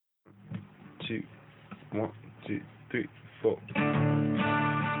2, 1, 2, 3, 4.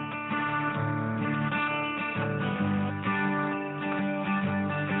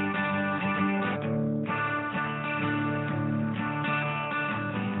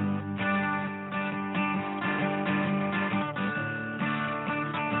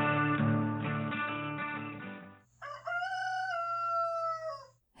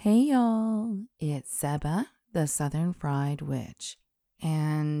 Hey y'all, it's Seba, the Southern Fried Witch,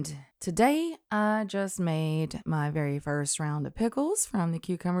 and today I just made my very first round of pickles from the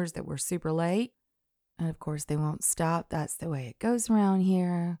cucumbers that were super late, and of course they won't stop. That's the way it goes around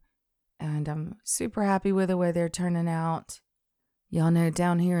here, and I'm super happy with the way they're turning out. Y'all know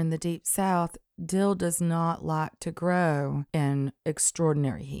down here in the deep south, dill does not like to grow in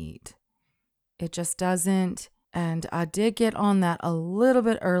extraordinary heat. It just doesn't. And I did get on that a little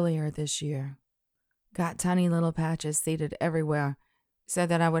bit earlier this year. Got tiny little patches seeded everywhere so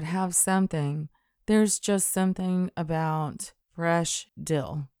that I would have something. There's just something about fresh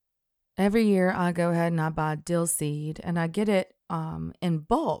dill. Every year I go ahead and I buy dill seed and I get it in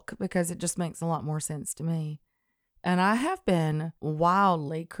bulk because it just makes a lot more sense to me. And I have been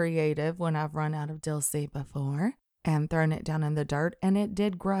wildly creative when I've run out of dill seed before and thrown it down in the dirt, and it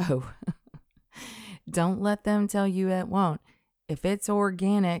did grow. Don't let them tell you it won't. If it's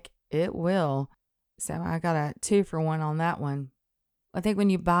organic, it will. So I got a 2-for-1 on that one. I think when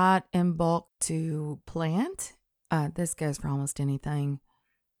you buy it in bulk to plant, this goes for almost anything,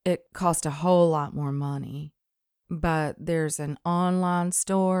 it costs a whole lot more money. But there's an online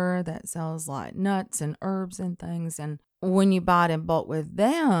store that sells like nuts and herbs and things. And when you buy it in bulk with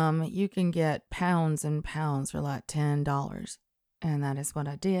them, you can get pounds and pounds for like $10. And that is what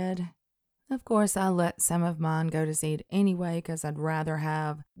I did. Of course, I let some of mine go to seed anyway because I'd rather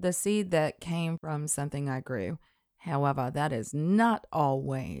have the seed that came from something I grew. However, that is not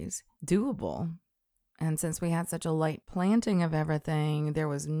always doable. And since we had such a late planting of everything, there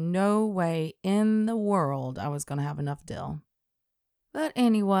was no way in the world I was going to have enough dill. But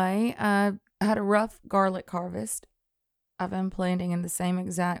anyway, I had a rough garlic harvest. I've been planting in the same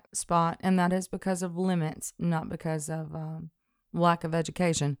exact spot, and that is because of limits, not because of lack of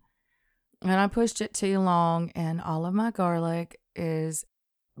education. And I pushed it too long, and all of my garlic is,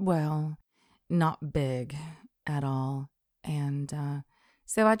 well, not big at all. And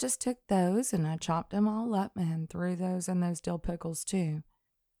so I just took those and I chopped them all up and threw those in those dill pickles too.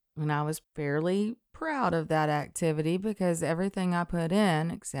 And I was fairly proud of that activity because everything I put in,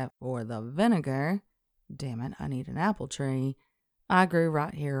 except for the vinegar, damn it, I need an apple tree, I grew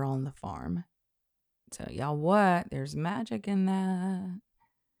right here on the farm. So y'all what? There's magic in that.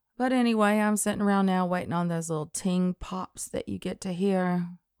 But anyway, I'm sitting around now waiting on those little ting pops that you get to hear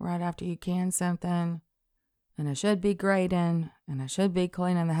right after you can something. And I should be grading and I should be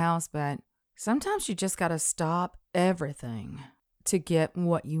cleaning the house, but sometimes you just got to stop everything to get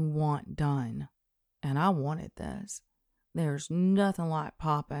what you want done. And I wanted this. There's nothing like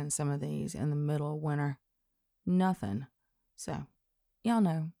popping some of these in the middle of winter. Nothing. So, y'all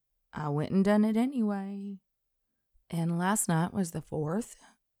know, I went and done it anyway. And last night was the 4th.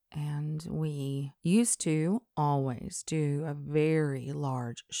 And we used to always do a very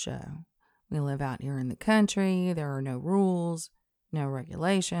large show. We live out here in the country. There are no rules, no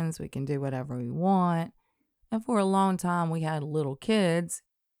regulations. We can do whatever we want. And for a long time, we had little kids,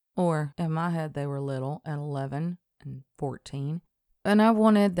 or in my head, they were little at 11 and 14. And I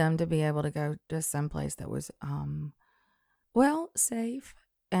wanted them to be able to go to someplace that was, safe.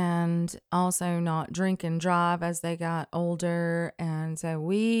 And also not drink and drive as they got older. And so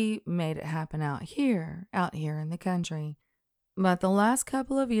we made it happen out here in the country. But the last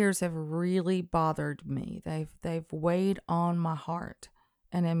couple of years have really bothered me. They've weighed on my heart,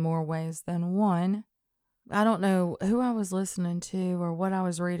 and in more ways than one. I don't know who I was listening to or what I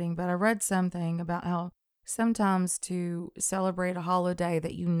was reading, but I read something about how sometimes to celebrate a holiday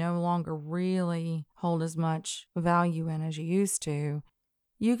that you no longer really hold as much value in as you used to,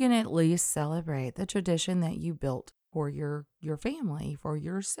 you can at least celebrate the tradition that you built for your family, for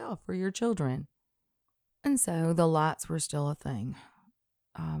yourself, for your children. And so the lights were still a thing.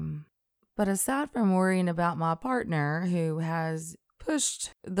 But aside from worrying about my partner, who has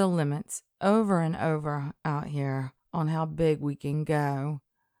pushed the limits over and over out here on how big we can go,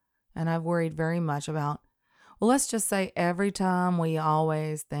 and I've worried very much about, well, let's just say every time we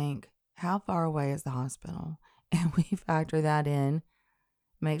always think, how far away is the hospital? And we factor that in.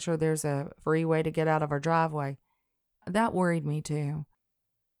 Make sure there's a free way to get out of our driveway. That worried me too.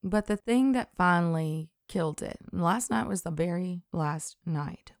 But the thing that finally killed it, last night was the very last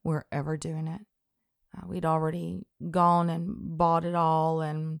night we're ever doing it. We'd already gone and bought it all,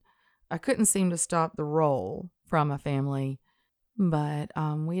 and I couldn't seem to stop the roll from a family. But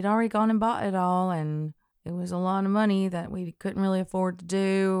we'd already gone and bought it all, and it was a lot of money that we couldn't really afford to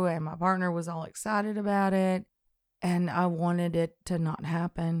do, and my partner was all excited about it, and I wanted it to not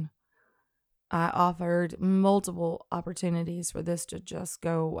happen. I offered multiple opportunities for this to just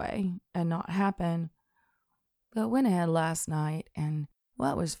go away and not happen, but went ahead last night, and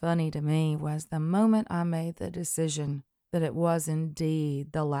what was funny to me was the moment I made the decision that it was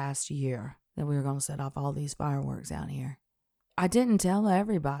indeed the last year that we were going to set off all these fireworks out here. I didn't tell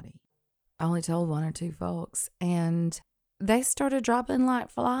everybody. I only told one or two folks, and they started dropping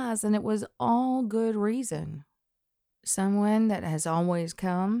like flies, and it was all good reason. Someone that has always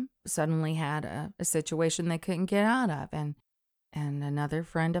come suddenly had a situation they couldn't get out of, and another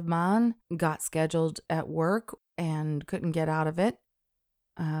friend of mine got scheduled at work and couldn't get out of it.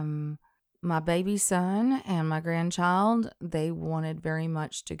 My baby son and my grandchild, they wanted very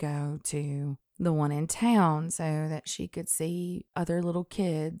much to go to the one in town so that she could see other little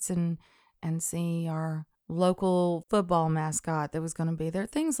kids and see our local football mascot that was going to be there,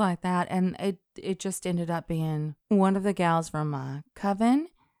 things like that. And it just ended up being one of the gals from my coven,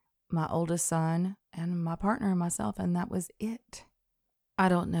 my oldest son, and my partner and myself, and that was it. I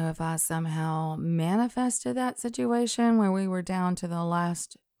don't know if I somehow manifested that situation where we were down to the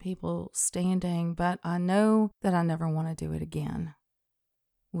last people standing, but I know that I never want to do it again.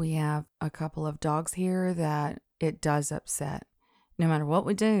 We have a couple of dogs here that it does upset. No matter what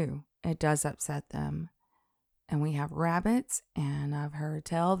we do, it does upset them. And we have rabbits, and I've heard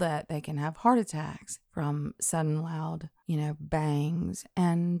tell that they can have heart attacks from sudden loud, bangs.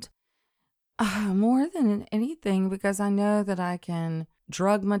 And more than anything, because I know that I can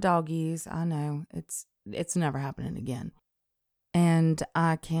drug my doggies. I know it's never happening again. And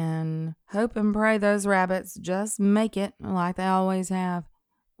I can hope and pray those rabbits just make it like they always have.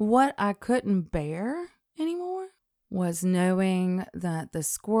 What I couldn't bear anymore was knowing that the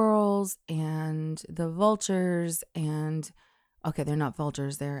squirrels and the vultures and, okay, they're not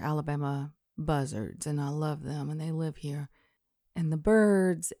vultures, they're Alabama buzzards, and I love them, and they live here. And the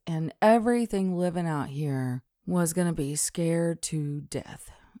birds and everything living out here was going to be scared to death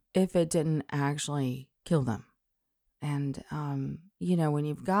if it didn't actually kill them. And, when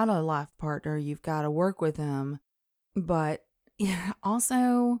you've got a life partner, you've got to work with them. But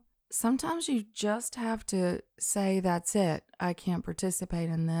also, sometimes you just have to say, that's it. I can't participate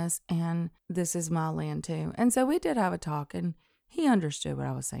in this, and this is my land too. And so we did have a talk, and he understood what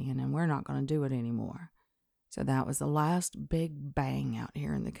I was saying, and we're not going to do it anymore. So that was the last big bang out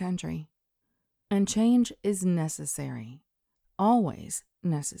here in the country. And change is necessary, always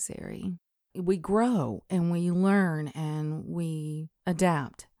necessary. We grow and we learn and we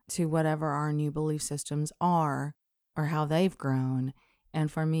adapt to whatever our new belief systems are or how they've grown.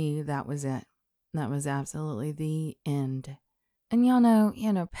 And for me, that was it. That was absolutely the end. And y'all know,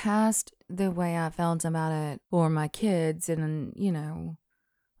 past the way I felt about it for my kids, and,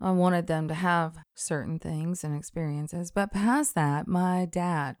 I wanted them to have certain things and experiences. But past that, my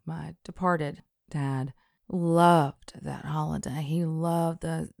dad, my departed dad, loved that holiday. He loved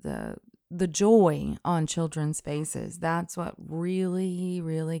the joy on children's faces. That's what really,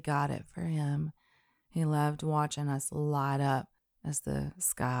 really got it for him. He loved watching us light up as the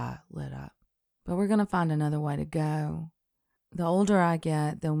sky lit up. But we're going to find another way to go. The older I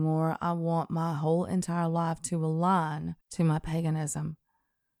get, the more I want my whole entire life to align to my paganism,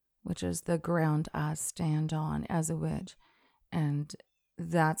 which is the ground I stand on as a witch. And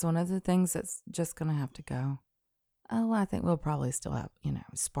that's one of the things that's just going to have to go. Oh, I think we'll probably still have,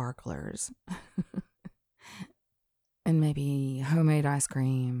 sparklers. And maybe homemade ice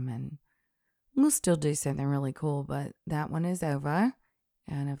cream. And we'll still do something really cool, but that one is over.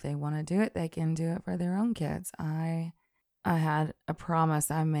 And if they want to do it, they can do it for their own kids. I had a promise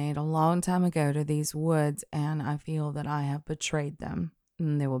I made a long time ago to these woods, and I feel that I have betrayed them.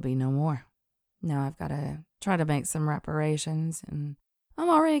 And there will be no more. Now I've got to try to make some reparations, and I'm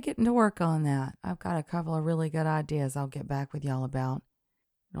already getting to work on that. I've got a couple of really good ideas I'll get back with y'all about.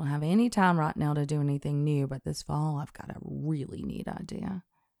 I don't have any time right now to do anything new, but this fall I've got a really neat idea.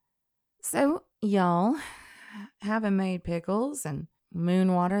 So, y'all, having made pickles and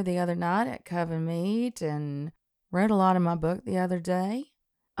moon water the other night at Coven Meat and read a lot in my book the other day,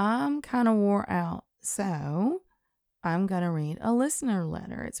 I'm kind of wore out. So, I'm going to read a listener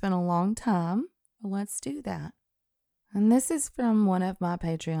letter. It's been a long time, but let's do that. And this is from one of my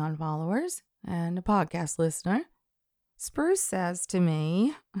Patreon followers and a podcast listener. Spruce says to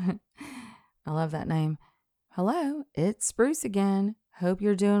me, I love that name. Hello, it's Spruce again. Hope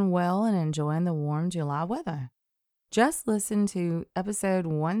you're doing well and enjoying the warm July weather. Just listened to episode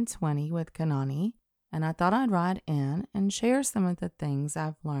 120 with Kanani, and I thought I'd write in and share some of the things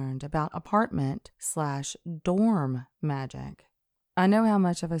I've learned about apartment/dorm magic. I know how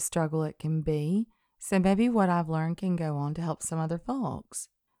much of a struggle it can be, so maybe what I've learned can go on to help some other folks.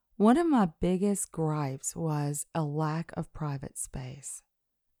 One of my biggest gripes was a lack of private space.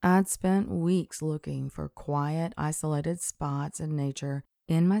 I'd spent weeks looking for quiet, isolated spots in nature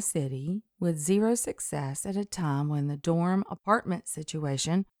in my city with zero success at a time when the dorm apartment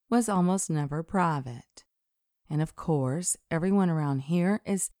situation was almost never private. And of course, everyone around here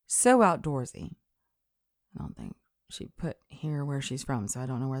is so outdoorsy. I don't think she put here where she's from, so I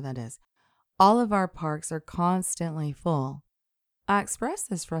don't know where that is. All of our parks are constantly full. I expressed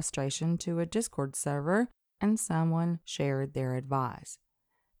this frustration to a Discord server, and someone shared their advice.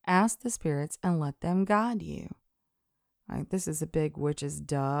 Ask the spirits and let them guide you. This is a big witch's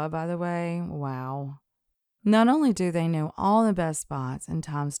duh, by the way. Wow. Not only do they know all the best spots and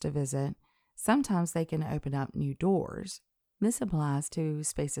times to visit, sometimes they can open up new doors. This applies to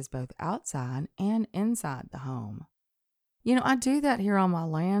spaces both outside and inside the home. I do that here on my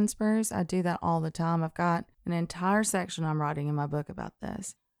land, Spruce. I do that all the time. I've got an entire section I'm writing in my book about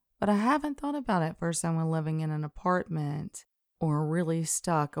this. But I haven't thought about it for someone living in an apartment or really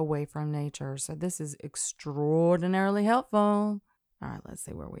stuck away from nature. So this is extraordinarily helpful. All right, let's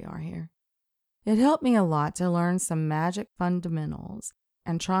see where we are here. It helped me a lot to learn some magic fundamentals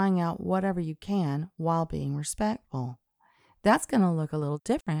and trying out whatever you can while being respectful. That's going to look a little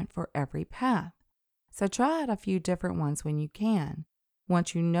different for every path. So try out a few different ones when you can.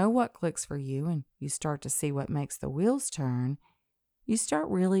 Once you know what clicks for you and you start to see what makes the wheels turn, you start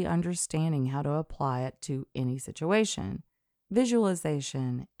really understanding how to apply it to any situation.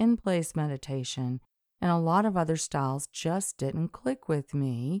 Visualization, in-place meditation, and a lot of other styles just didn't click with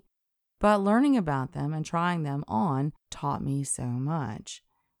me, but learning about them and trying them on taught me so much.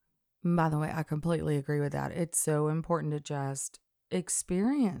 By the way, I completely agree with that. It's so important to just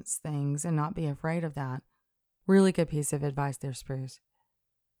experience things and not be afraid of that. Really good piece of advice there, Spruce.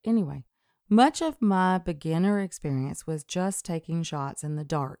 Anyway, much of my beginner experience was just taking shots in the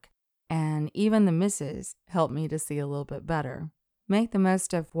dark, and even the misses helped me to see a little bit better. Make the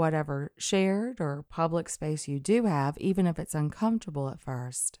most of whatever shared or public space you do have, even if it's uncomfortable at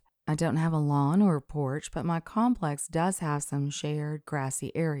first. I don't have a lawn or a porch, but my complex does have some shared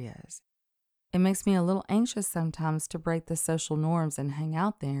grassy areas. It makes me a little anxious sometimes to break the social norms and hang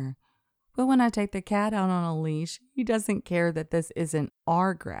out there. But when I take the cat out on a leash, he doesn't care that this isn't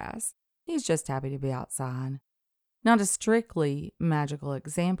our grass. He's just happy to be outside. Not a strictly magical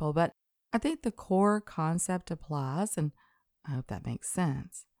example, but I think the core concept applies, and I hope that makes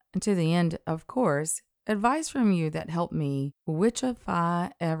sense. And to the end, of course, advice from you that helped me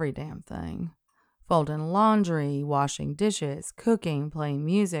witchify every damn thing. Folding laundry, washing dishes, cooking, playing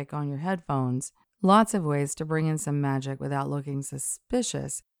music on your headphones. Lots of ways to bring in some magic without looking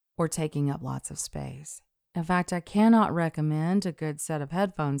suspicious or taking up lots of space. In fact, I cannot recommend a good set of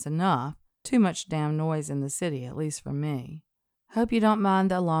headphones enough. Too much damn noise in the city, at least for me. Hope you don't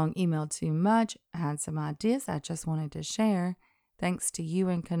mind the long email too much. I had some ideas I just wanted to share. Thanks to you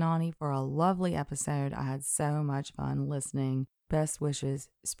and Kanani for a lovely episode. I had so much fun listening. Best wishes,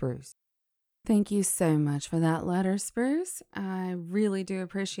 Spruce. Thank you so much for that letter, Spruce. I really do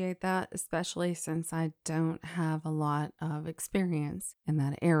appreciate that, especially since I don't have a lot of experience in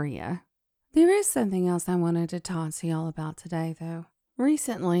that area. There is something else I wanted to talk to y'all about today, though.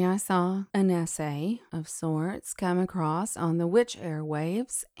 Recently, I saw an essay of sorts come across on the witch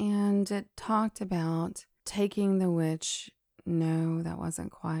airwaves, and it talked about taking the witch. No, that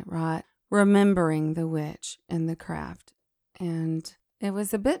wasn't quite right. Remembering the witch in the craft. And it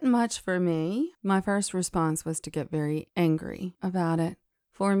was a bit much for me. My first response was to get very angry about it.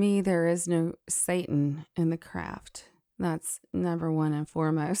 For me, there is no Satan in the craft. That's number one and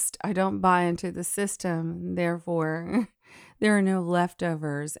foremost. I don't buy into the system. Therefore, there are no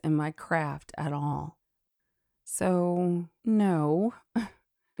leftovers in my craft at all. So, no.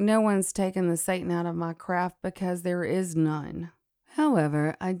 No one's taken the Satan out of my craft because there is none.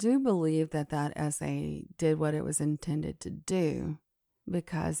 However, I do believe that essay did what it was intended to do,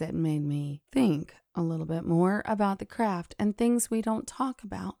 because it made me think a little bit more about the craft and things we don't talk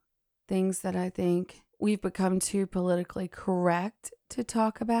about. Things that I think we've become too politically correct to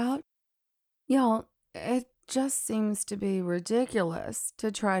talk about. Y'all, it just seems to be ridiculous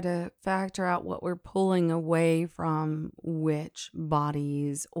to try to factor out what we're pulling away from which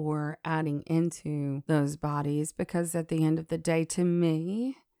bodies or adding into those bodies, because at the end of the day, to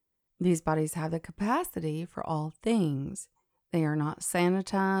me, these bodies have the capacity for all things. They are not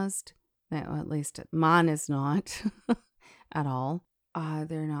sanitized. At least mine is not at all.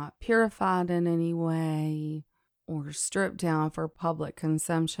 They're not purified in any way or stripped down for public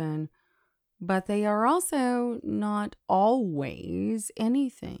consumption, but they are also not always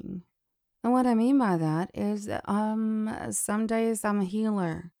anything. And what I mean by that is some days I'm a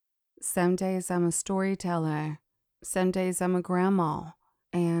healer, some days I'm a storyteller, some days I'm a grandma,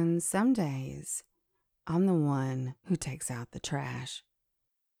 and some days I'm the one who takes out the trash.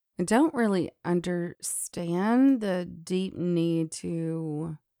 I don't really understand the deep need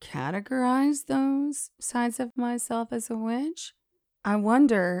to categorize those sides of myself as a witch. I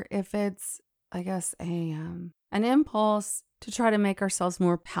wonder if it's, I guess, an impulse to try to make ourselves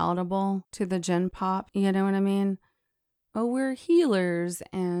more palatable to the gen pop. You know what I mean? Oh, we're healers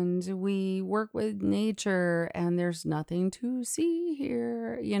and we work with nature and there's nothing to see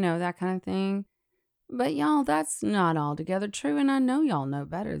here. You know, that kind of thing. But y'all, that's not altogether true, and I know y'all know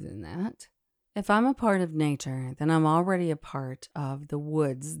better than that. If I'm a part of nature, then I'm already a part of the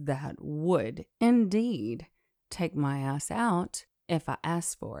woods that would, indeed, take my ass out if I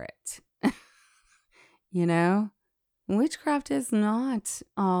asked for it. You know? Witchcraft is not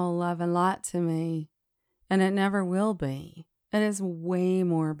all love and light to me, and it never will be. It is way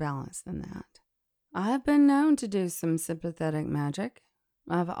more balanced than that. I've been known to do some sympathetic magic.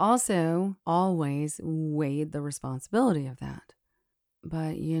 I've also always weighed the responsibility of that.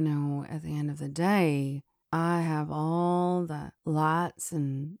 But, you know, at the end of the day, I have all the lights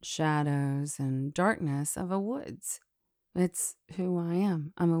and shadows and darkness of a woods. It's who I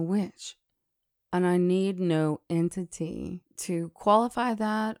am. I'm a witch. And I need no entity to qualify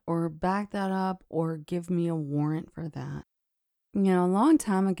that or back that up or give me a warrant for that. You know, a long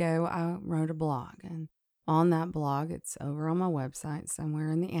time ago, I wrote a blog, and on that blog, it's over on my website somewhere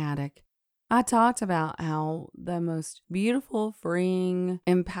in the attic, I talked about how the most beautiful, freeing,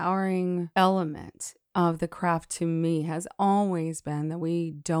 empowering element of the craft to me has always been that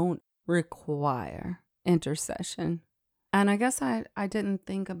we don't require intercession. And I guess I didn't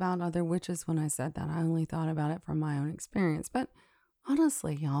think about other witches when I said that. I only thought about it from my own experience. But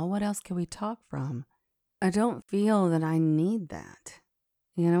honestly, y'all, what else can we talk from? I don't feel that I need that.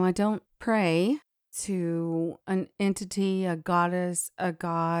 You know, I don't pray to an entity, a goddess, a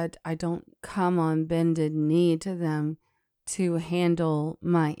god. I don't come on bended knee to them to handle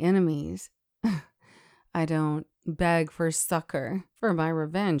my enemies. I don't beg for succor for my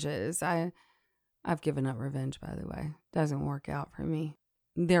revenges. I've given up revenge, by the way. Doesn't work out for me.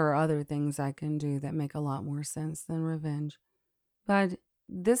 There are other things I can do that make a lot more sense than revenge. But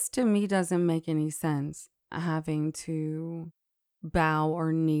this to me doesn't make any sense, having to bow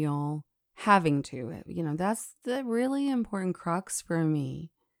or kneel, having to. You know, that's the really important crux for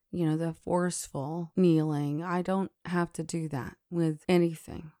me. You know, the forceful kneeling. I don't have to do that with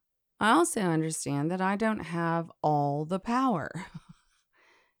anything. I also understand that I don't have all the power.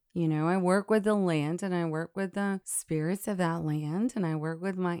 You know, I work with the land and I work with the spirits of that land and I work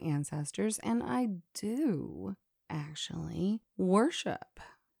with my ancestors, and I do actually worship,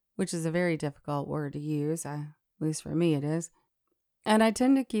 which is a very difficult word to use, at least for me it is. And I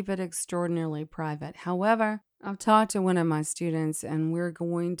tend to keep it extraordinarily private. However, I've talked to one of my students, and we're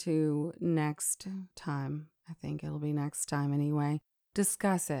going to next time, I think it'll be next time anyway,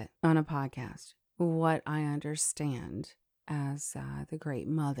 discuss it on a podcast, what I understand as the Great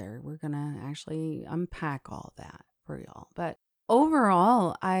Mother. We're going to actually unpack all that for y'all. But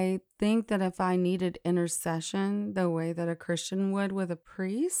overall, I think that if I needed intercession the way that a Christian would with a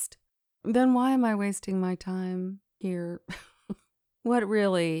priest, then why am I wasting my time here? What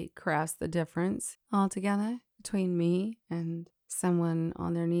really crafts the difference altogether between me and someone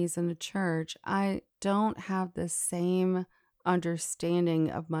on their knees in a church? I don't have the same understanding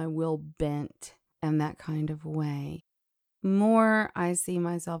of my will bent in that kind of way. More, I see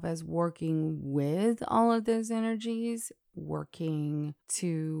myself as working with all of those energies, working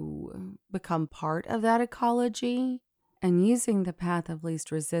to become part of that ecology, and using the path of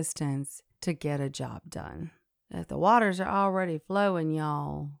least resistance to get a job done. If the waters are already flowing,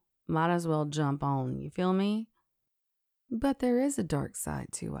 y'all, might as well jump on, you feel me? But there is a dark side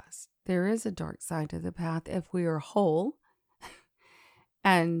to us. There is a dark side to the path if we are whole.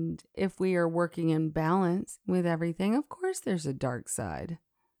 And if we are working in balance with everything, of course there's a dark side.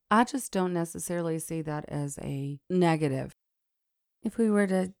 I just don't necessarily see that as a negative. If we were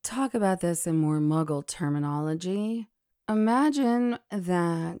to talk about this in more Muggle terminology, imagine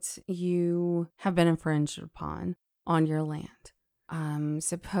that you have been infringed upon on your land.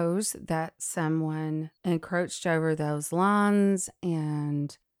 Suppose that someone encroached over those lines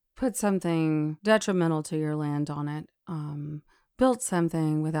and put something detrimental to your land on it. built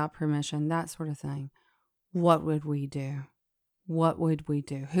something without permission, that sort of thing, what would we do? What would we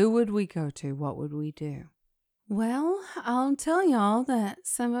do? Who would we go to? What would we do? Well, I'll tell y'all that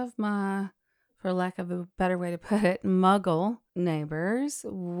some of my, for lack of a better way to put it, muggle neighbors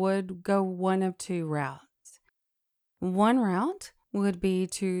would go one of two routes. One route would be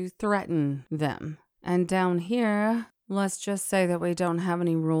to threaten them. And down here, let's just say that we don't have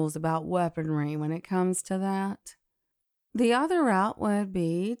any rules about weaponry when it comes to that. The other route would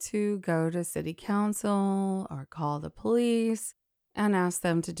be to go to city council or call the police and ask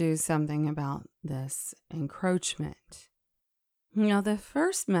them to do something about this encroachment. Now, the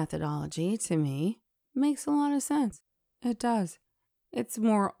first methodology to me makes a lot of sense. It does. It's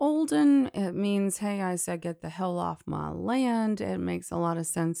more olden. It means, hey, I said get the hell off my land. It makes a lot of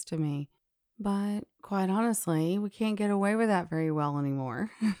sense to me. But quite honestly, we can't get away with that very well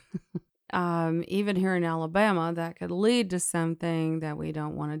anymore. Even here in Alabama, that could lead to something that we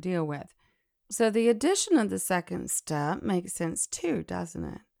don't want to deal with. So the addition of the second step makes sense too, doesn't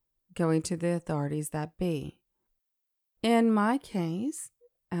it? Going to the authorities that be. In my case,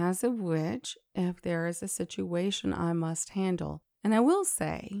 as a witch, if there is a situation I must handle, and I will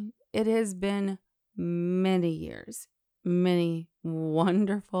say it has been many years, many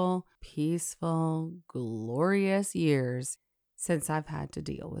wonderful, peaceful, glorious years since I've had to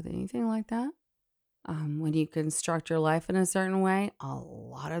deal with anything like that. When you construct your life in a certain way, a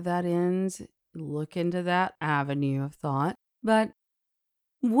lot of that ends. Look into that avenue of thought. But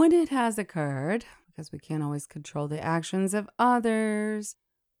when it has occurred, because we can't always control the actions of others,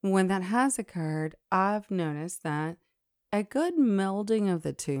 when that has occurred, I've noticed that a good melding of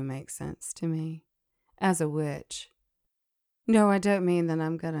the two makes sense to me as a witch. No, I don't mean that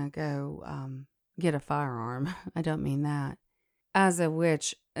I'm going to go get a firearm. I don't mean that. As a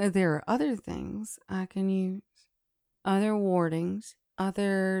witch, there are other things I can use, other wardings,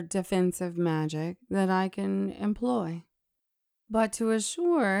 other defensive magic that I can employ. But to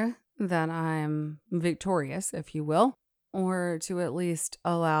assure that I'm victorious, if you will, or to at least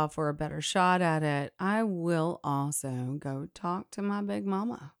allow for a better shot at it, I will also go talk to my big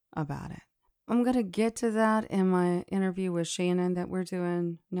mama about it. I'm going to get to that in my interview with Shannon that we're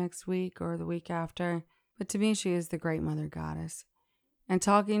doing next week or the week after. But to me, she is the great mother goddess. And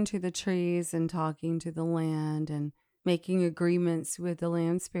talking to the trees and talking to the land and making agreements with the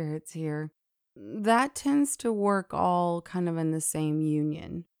land spirits here, that tends to work all kind of in the same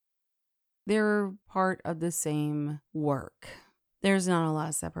union. They're part of the same work. There's not a lot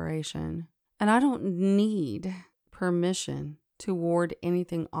of separation. And I don't need permission to ward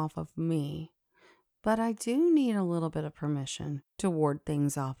anything off of me. But I do need a little bit of permission to ward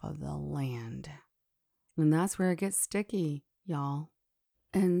things off of the land. And that's where it gets sticky, y'all.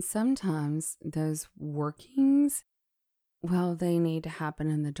 And sometimes those workings, well, they need to happen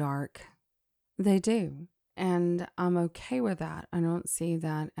in the dark. They do. And I'm okay with that. I don't see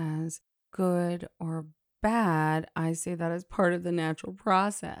that as good or bad. I see that as part of the natural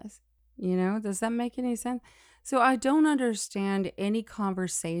process. You know, does that make any sense? So I don't understand any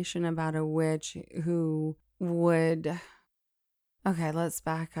conversation about a witch who would... Okay, let's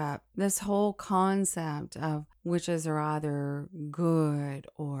back up. This whole concept of witches are either good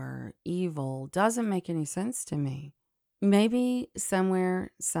or evil doesn't make any sense to me. Maybe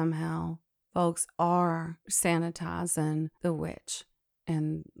somewhere, somehow, folks are sanitizing the witch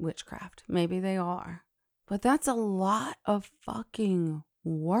and witchcraft. Maybe they are. But that's a lot of fucking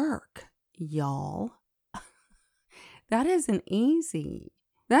work, y'all. That isn't easy.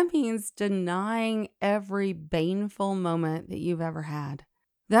 That means denying every baneful moment that you've ever had.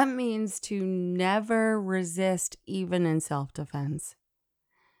 That means to never resist even in self-defense.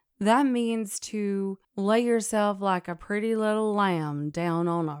 That means to lay yourself like a pretty little lamb down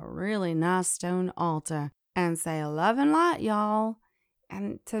on a really nice stone altar and say, love and light, y'all.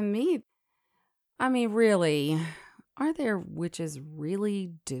 And to me, I mean, really, are there witches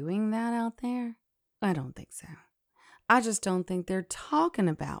really doing that out there? I don't think so. I just don't think they're talking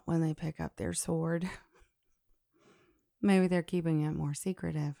about when they pick up their sword. Maybe they're keeping it more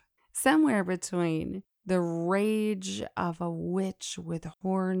secretive. Somewhere between the rage of a witch with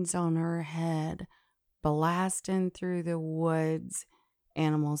horns on her head, blasting through the woods,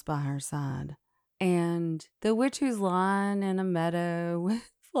 animals by her side, and the witch who's lying in a meadow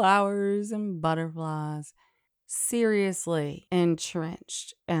with flowers and butterflies, seriously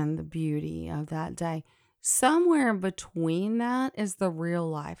entrenched in the beauty of that day. Somewhere between that is the real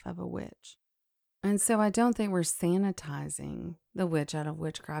life of a witch. And so I don't think we're sanitizing the witch out of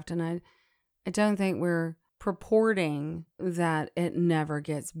witchcraft. And I don't think we're purporting that it never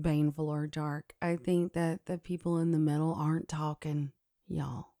gets baneful or dark. I think that the people in the middle aren't talking,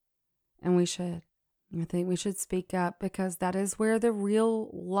 y'all. And we should. I think we should speak up because that is where the real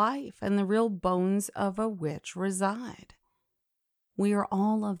life and the real bones of a witch reside. We are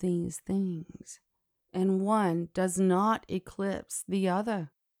all of these things, and one does not eclipse the other.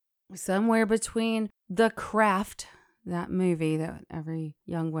 Somewhere between The Craft, that movie that every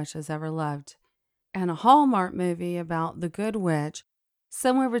young witch has ever loved, and a Hallmark movie about the good witch,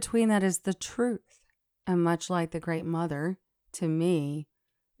 somewhere between that is the truth. And much like the Great Mother, to me,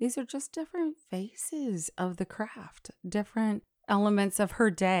 these are just different faces of the craft, different elements of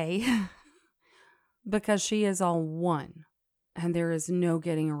her day, because she is all one. And there is no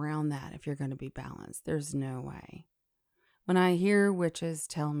getting around that if you're going to be balanced. There's no way. When I hear witches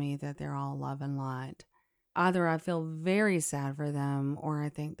tell me that they're all love and light, either I feel very sad for them or I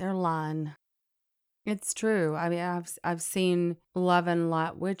think they're lying. It's true. I mean, I've seen love and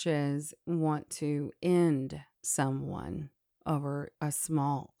light witches want to end someone over a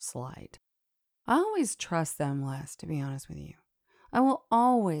small slight. I always trust them less, to be honest with you. I will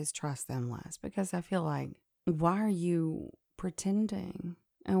always trust them less because I feel like, why are you pretending?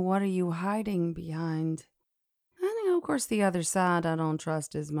 And what are you hiding behind? I know, of course, the other side I don't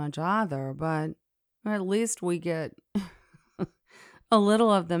trust as much either, but at least we get a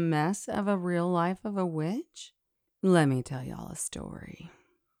little of the mess of a real life of a witch. Let me tell y'all a story.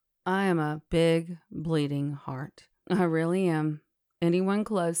 I am a big bleeding heart. I really am. Anyone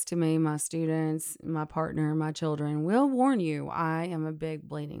close to me, my students, my partner, my children, will warn you I am a big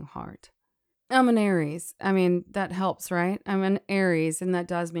bleeding heart. I'm an Aries. I mean, that helps, right? I'm an Aries, and that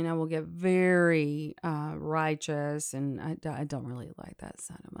does mean I will get very righteous, and I don't really like that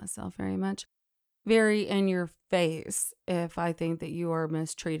side of myself very much. Very in your face if I think that you are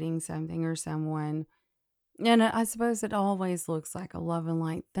mistreating something or someone. And I suppose it always looks like a love and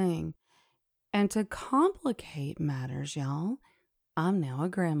light thing. And to complicate matters, y'all, I'm now a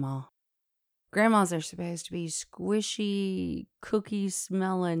grandma. Grandmas are supposed to be squishy,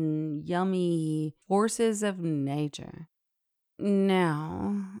 cookie-smelling, yummy forces of nature.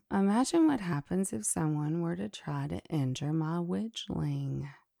 Now, imagine what happens if someone were to try to injure my witchling.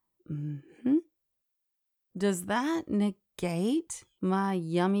 Does that negate my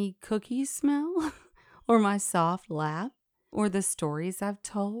yummy cookie smell? Or my soft laugh? Or the stories I've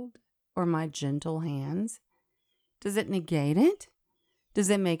told? Or my gentle hands? Does it negate it? Does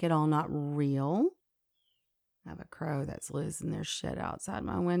it make it all not real? I have a crow that's losing their shit outside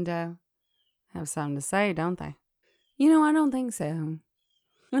my window. Have something to say, don't they? You know, I don't think so.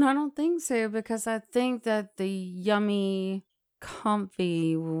 And I don't think so because I think that the yummy,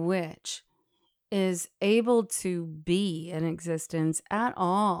 comfy witch is able to be in existence at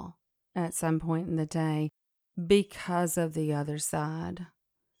all at some point in the day because of the other side.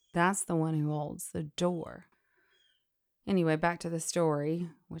 That's the one who holds the door. Anyway, back to the story,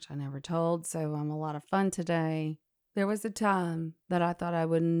 which I never told, so I'm a lot of fun today. There was a time that I thought I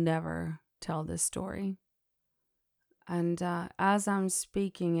would never tell this story. And as I'm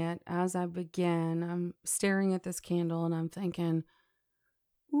speaking it, as I begin, I'm staring at this candle and I'm thinking,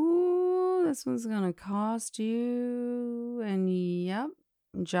 ooh, this one's going to cost you. And yep,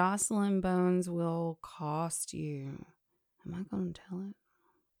 Jocelyn Bones will cost you. Am I going to tell it?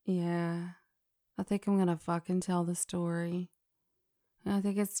 Yeah, I think I'm going to fucking tell the story. I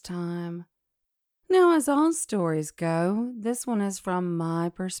think it's time. Now, as all stories go, this one is from my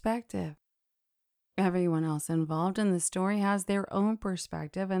perspective. Everyone else involved in the story has their own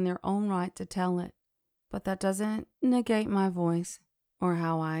perspective and their own right to tell it. But that doesn't negate my voice or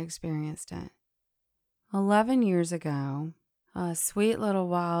how I experienced it. 11 years ago, a sweet little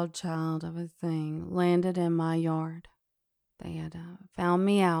wild child of a thing landed in my yard. They had found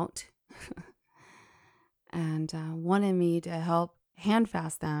me out and wanted me to help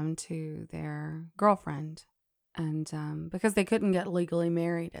handfast them to their girlfriend. And because they couldn't get legally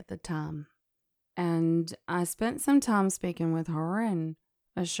married at the time. And I spent some time speaking with her and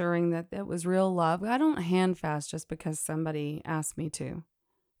assuring that it was real love. I don't handfast just because somebody asked me to.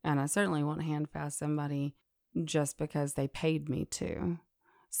 And I certainly won't handfast somebody just because they paid me to.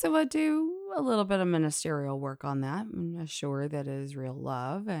 So I do a little bit of ministerial work on that and assure that it is real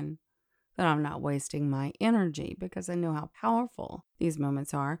love and that I'm not wasting my energy because I know how powerful these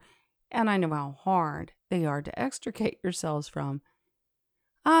moments are and I know how hard they are to extricate yourselves from.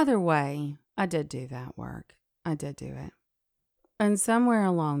 Either way, I did do that work. I did do it. And somewhere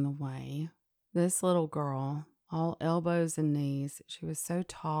along the way, this little girl, all elbows and knees, she was so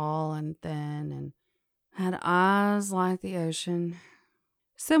tall and thin and had eyes like the ocean.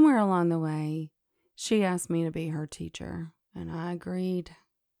 Somewhere along the way, She asked me to be her teacher, and I agreed.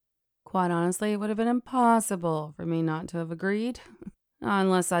 Quite honestly, it would have been impossible for me not to have agreed,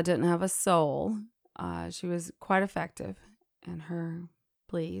 unless I didn't have a soul. She was quite effective in her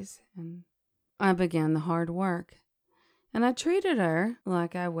pleas, and I began the hard work. And I treated her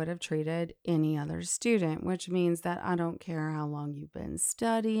like I would have treated any other student, which means that I don't care how long you've been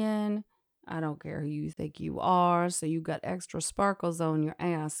studying. I don't care who you think you are, so you got extra sparkles on your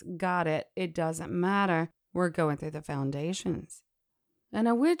ass. Got it. It doesn't matter. We're going through the foundations. And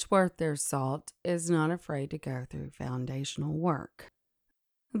a witch worth their salt is not afraid to go through foundational work.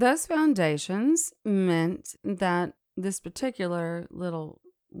 Those foundations meant that this particular little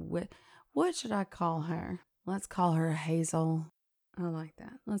what should I call her? Let's call her Hazel. I like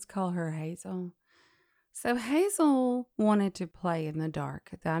that. Let's call her Hazel. So Hazel wanted to play in the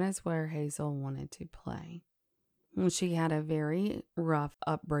dark. That is where Hazel wanted to play. She had a very rough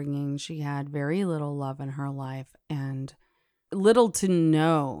upbringing. She had very little love in her life and little to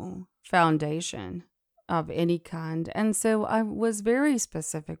no foundation of any kind. And so I was very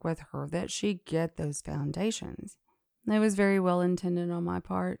specific with her that she get those foundations. It was very well intended on my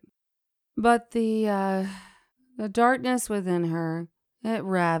part. But the darkness within her, it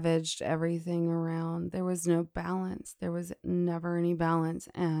ravaged everything around. There was no balance. There was never any balance.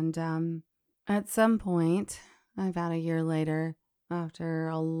 And at some point, about a year later, after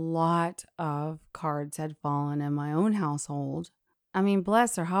a lot of cards had fallen in my own household, I mean,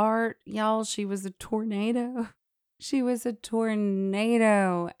 bless her heart, y'all, she was a tornado. She was a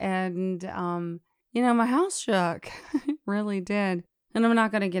tornado. And, my house shook. It really did. And I'm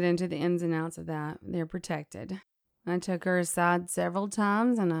not going to get into the ins and outs of that. They're protected. I took her aside several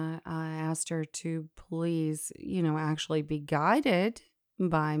times and I asked her to please, actually be guided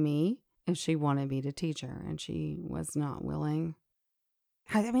by me if she wanted me to teach her. And she was not willing.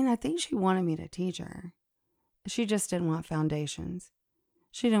 I think she wanted me to teach her. She just didn't want foundations.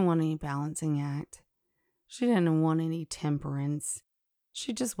 She didn't want any balancing act. She didn't want any temperance.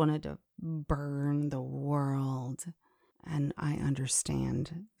 She just wanted to burn the world. And I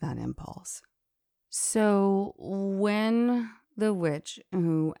understand that impulse. So when the witch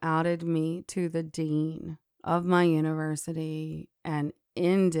who outed me to the dean of my university and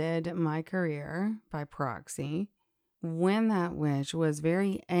ended my career by proxy, when that witch was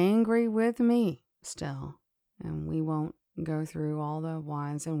very angry with me still, and we won't go through all the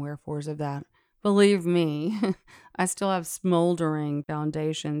whys and wherefores of that. Believe me, I still have smoldering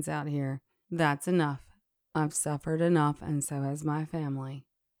foundations out here. That's enough. I've suffered enough, and so has my family.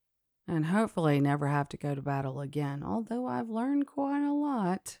 And hopefully never have to go to battle again, although I've learned quite a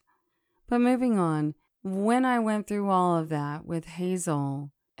lot. But moving on, when I went through all of that with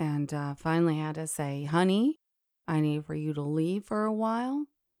Hazel and finally had to say, honey, I need for you to leave for a while.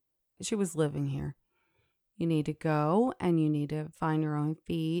 She was living here. You need to go and you need to find your own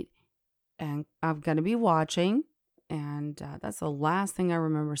feet. And I'm going to be watching. And that's the last thing I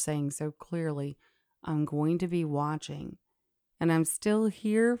remember saying so clearly. I'm going to be watching. And I'm still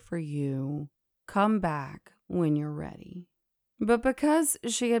here for you. Come back when you're ready. But because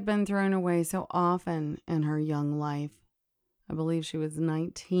she had been thrown away so often in her young life, I believe she was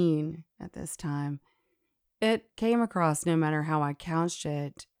 19 at this time, it came across, no matter how I couched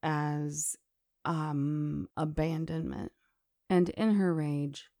it, as abandonment. And in her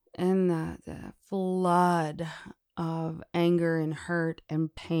rage, in the flood of anger and hurt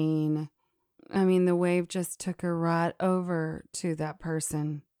and pain, the wave just took her right over to that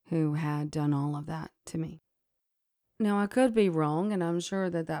person who had done all of that to me. Now, I could be wrong, and I'm sure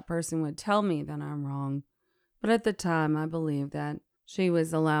that that person would tell me that I'm wrong. But at the time, I believed that she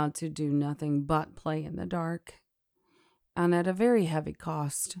was allowed to do nothing but play in the dark, and at a very heavy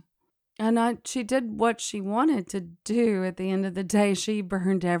cost. And she did what she wanted to do. At the end of the day, she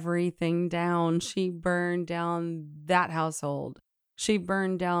burned everything down. She burned down that household. She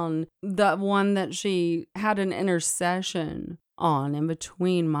burned down the one that she had an intercession on in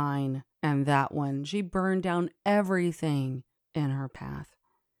between mine and that one. She burned down everything in her path.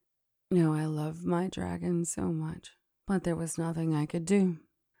 I love my dragon so much, but there was nothing I could do.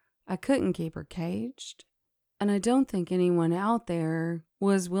 I couldn't keep her caged. And I don't think anyone out there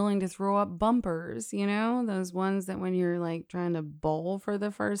was willing to throw up bumpers, those ones that when you're like trying to bowl for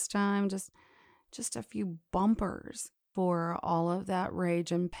the first time, just a few bumpers for all of that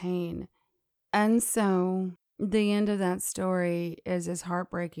rage and pain. And so the end of that story is as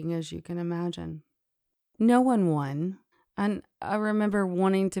heartbreaking as you can imagine. No one won. And I remember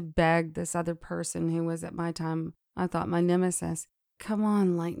wanting to beg this other person who was at my time, I thought my nemesis, come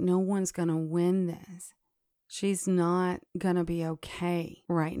on, no one's going to win this. she's not gonna be okay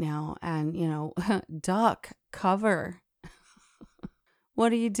right now. And, duck, cover.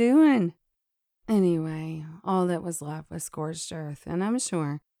 What are you doing? Anyway, all that was left was scorched earth. And I'm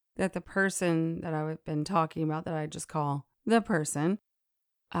sure that the person that I've been talking about, that I just call the person,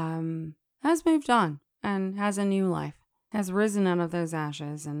 has moved on and has a new life, has risen out of those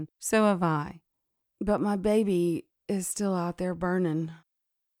ashes, and so have I. But my baby is still out there burning.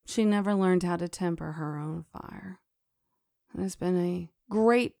 She never learned how to temper her own fire. It's been a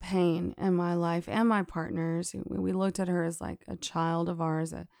great pain in my life and my partner's. We looked at her as like a child of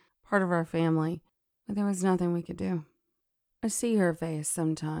ours, a part of our family, but there was nothing we could do. I see her face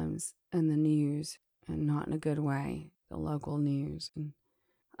sometimes in the news, and not in a good way, the local news. And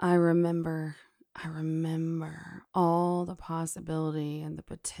I remember all the possibility and the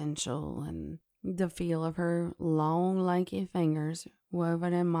potential and the feel of her long, lanky fingers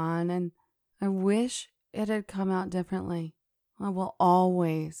woven in mine, and I wish it had come out differently. I will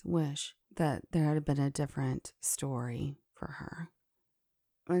always wish that there had been a different story for her.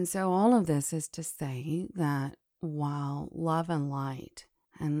 And so all of this is to say that while love and light,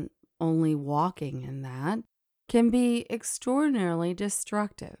 and only walking in that, can be extraordinarily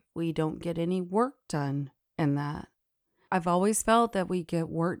destructive, we don't get any work done in that. I've always felt that we get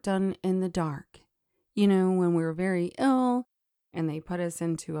work done in the dark. When we're very ill and they put us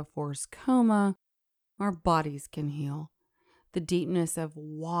into a forced coma, our bodies can heal. The deepness of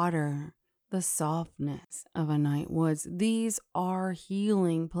water, the softness of a night woods, these are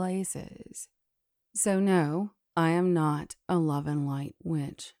healing places. So no, I am not a love and light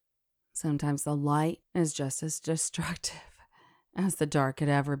witch. Sometimes the light is just as destructive as the dark could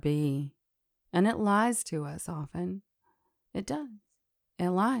ever be. And it lies to us often. It does. It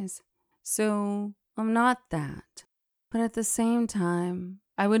lies. So I'm not that. But at the same time,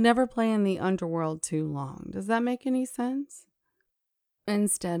 I would never play in the underworld too long. Does that make any sense?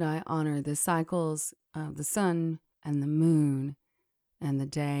 Instead, I honor the cycles of the sun and the moon and the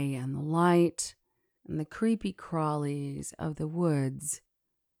day and the light and the creepy crawlies of the woods.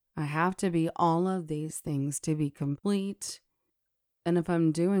 I have to be all of these things to be complete. And if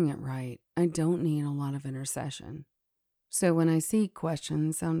I'm doing it right, I don't need a lot of intercession. So when I see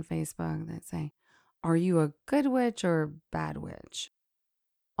questions on Facebook that say, "Are you a good witch or a bad witch?"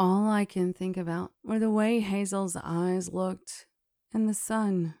 all I can think about were the way Hazel's eyes looked in the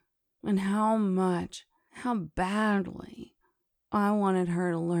sun, and how badly I wanted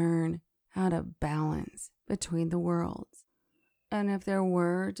her to learn how to balance between the worlds. And if there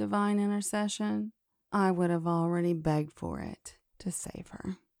were divine intercession, I would have already begged for it to save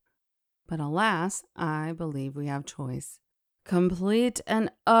her. But alas, I believe we have choice. Complete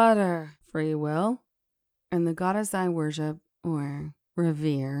and utter free will. And the goddess I worship, or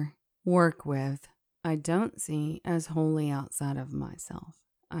revere, work with, I don't see as wholly outside of myself.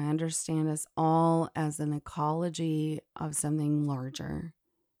 I understand us all as an ecology of something larger.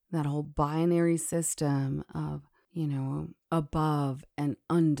 That whole binary system of, above and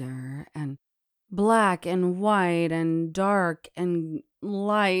under, and black and white, and dark and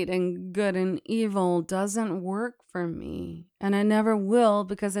light, and good and evil doesn't work for me. And I never will,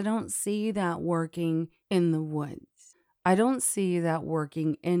 because I don't see that working in the woods. I don't see that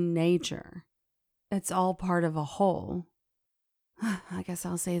working in nature. It's all part of a whole. I guess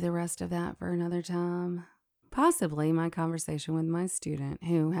I'll save the rest of that for another time. Possibly my conversation with my student,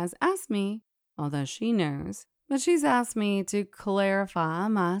 who has asked me, although she knows, but she's asked me to clarify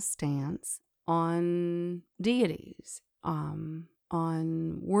my stance on deities, on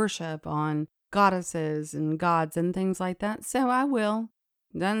worship, on goddesses and gods and things like that. So I will.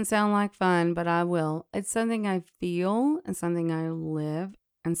 Doesn't sound like fun, but I will. It's something I feel and something I live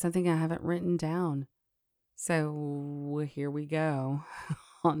and something I haven't written down. So here we go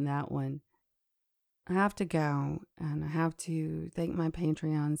on that one. I have to go, and I have to thank my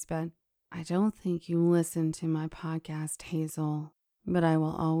Patreons, but I don't think you listen to my podcast, Hazel. But I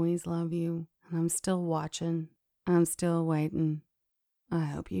will always love you, and I'm still watching. I'm still waiting. I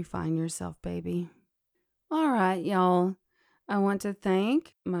hope you find yourself, baby. All right, y'all. I want to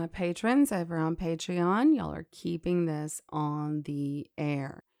thank my patrons over on Patreon. Y'all are keeping this on the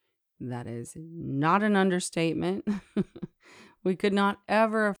air. That is not an understatement. We could not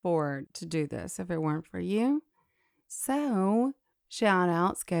ever afford to do this if it weren't for you. So, shout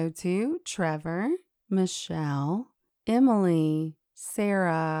outs go to Trevor, Michelle, Emily,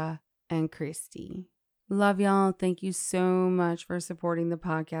 Sarah, and Christy. Love y'all. Thank you so much for supporting the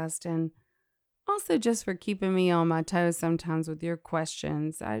podcast, and also just for keeping me on my toes sometimes with your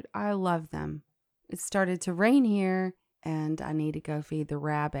questions. I love them. It started to rain here, and I need to go feed the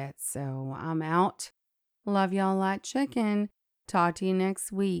rabbits, so I'm out. Love y'all like chicken. Talk to you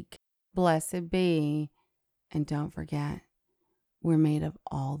next week. Blessed be. And don't forget, we're made of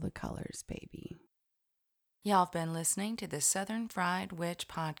all the colors, baby. Y'all have been listening to the Southern Fried Witch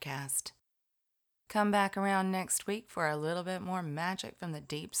podcast. Come back around next week for a little bit more magic from the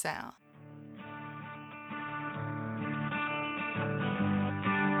Deep South.